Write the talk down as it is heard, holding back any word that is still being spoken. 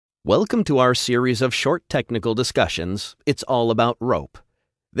Welcome to our series of short technical discussions. It's all about rope.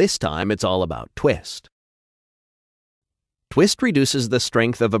 This time it's all about twist. Twist reduces the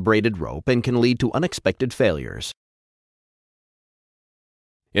strength of a braided rope and can lead to unexpected failures.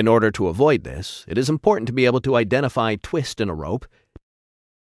 In order to avoid this, it is important to be able to identify twist in a rope,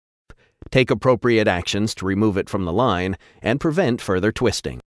 take appropriate actions to remove it from the line, and prevent further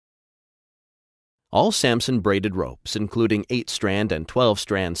twisting. All Samson braided ropes, including 8-strand and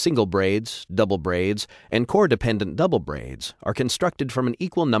 12-strand single braids, double braids, and core-dependent double braids, are constructed from an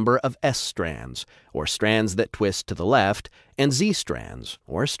equal number of S-strands, or strands that twist to the left, and Z-strands,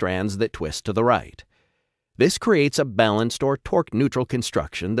 or strands that twist to the right. This creates a balanced or torque-neutral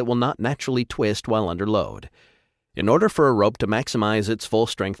construction that will not naturally twist while under load. In order for a rope to maximize its full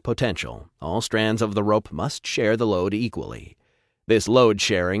strength potential, all strands of the rope must share the load equally. This load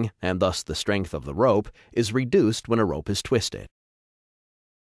sharing, and thus the strength of the rope, is reduced when a rope is twisted.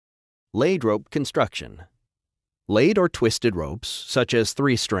 Laid rope construction. Laid or twisted ropes, such as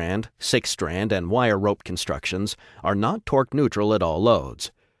 3-strand, 6-strand, and wire rope constructions, are not torque neutral at all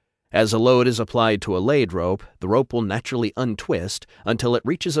loads. As a load is applied to a laid rope, the rope will naturally untwist until it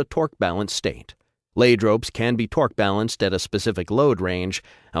reaches a torque balanced state. Laid ropes can be torque balanced at a specific load range,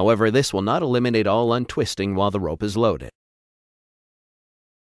 however, this will not eliminate all untwisting while the rope is loaded.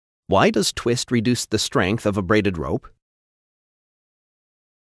 Why does twist reduce the strength of a braided rope?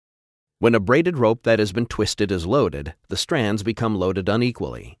 When a braided rope that has been twisted is loaded, the strands become loaded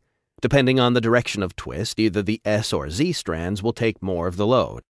unequally. Depending on the direction of twist, either the S or Z strands will take more of the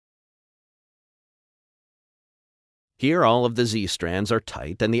load. Here all of the Z strands are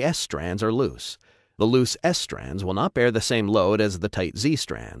tight and the S strands are loose. The loose S strands will not bear the same load as the tight Z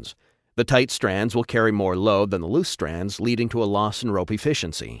strands. The tight strands will carry more load than the loose strands, leading to a loss in rope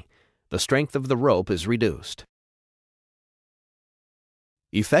efficiency. The strength of the rope is reduced.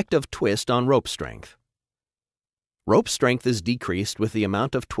 Effective twist on rope strength. Rope strength is decreased with the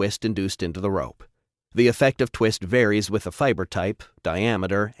amount of twist induced into the rope. The effective twist varies with the fiber type,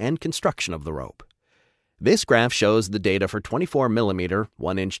 diameter, and construction of the rope. This graph shows the data for 24 mm,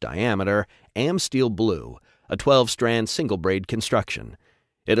 1-inch diameter, AM steel blue, a 12-strand single braid construction.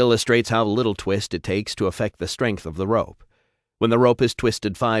 It illustrates how little twist it takes to affect the strength of the rope. When the rope is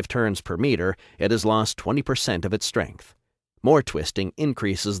twisted 5 turns per meter, it has lost 20% of its strength. More twisting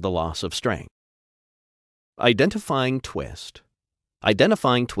increases the loss of strength. Identifying twist.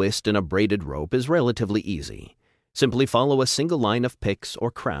 Identifying twist in a braided rope is relatively easy. Simply follow a single line of picks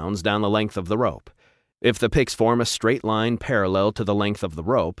or crowns down the length of the rope. If the picks form a straight line parallel to the length of the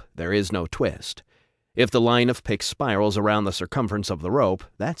rope, there is no twist. If the line of picks spirals around the circumference of the rope,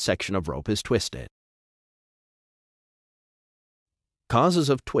 that section of rope is twisted. Causes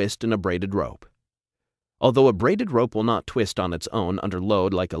of twist in a braided rope. Although a braided rope will not twist on its own under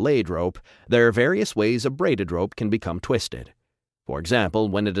load like a laid rope, there are various ways a braided rope can become twisted. For example,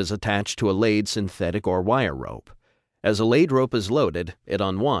 when it is attached to a laid synthetic or wire rope. As a laid rope is loaded, it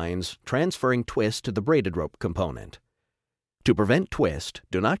unwinds, transferring twist to the braided rope component. To prevent twist,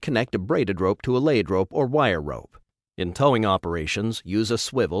 do not connect a braided rope to a laid rope or wire rope. In towing operations, use a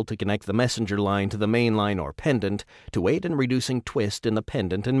swivel to connect the messenger line to the main line or pendant to aid in reducing twist in the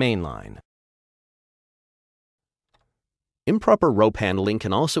pendant and main line. Improper rope handling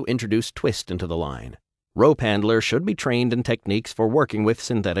can also introduce twist into the line. Rope handlers should be trained in techniques for working with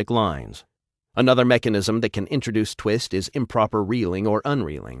synthetic lines. Another mechanism that can introduce twist is improper reeling or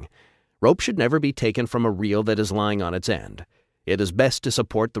unreeling. Rope should never be taken from a reel that is lying on its end. It is best to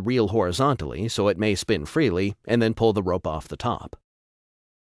support the reel horizontally so it may spin freely, and then pull the rope off the top.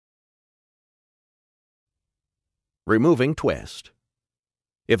 Removing twist.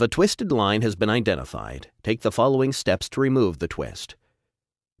 If a twisted line has been identified, take the following steps to remove the twist.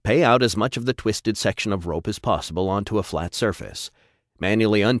 Pay out as much of the twisted section of rope as possible onto a flat surface.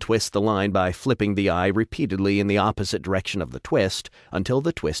 Manually untwist the line by flipping the eye repeatedly in the opposite direction of the twist until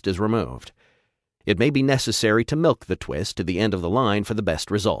the twist is removed. It may be necessary to milk the twist to the end of the line for the best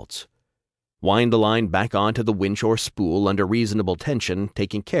results. Wind the line back onto the winch or spool under reasonable tension,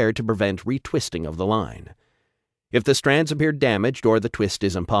 taking care to prevent retwisting of the line. If the strands appear damaged or the twist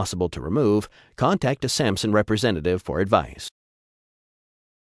is impossible to remove, contact a Samson representative for advice.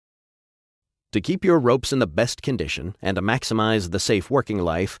 To keep your ropes in the best condition and to maximize the safe working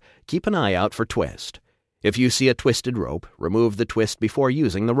life, keep an eye out for twist. If you see a twisted rope, remove the twist before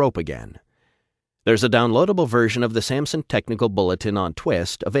using the rope again. There's a downloadable version of the Samson Technical Bulletin on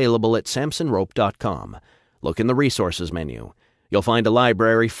twist available at samsonrope.com. Look in the Resources menu. You'll find a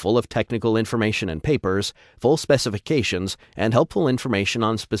library full of technical information and papers, full specifications, and helpful information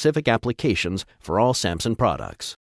on specific applications for all Samson products.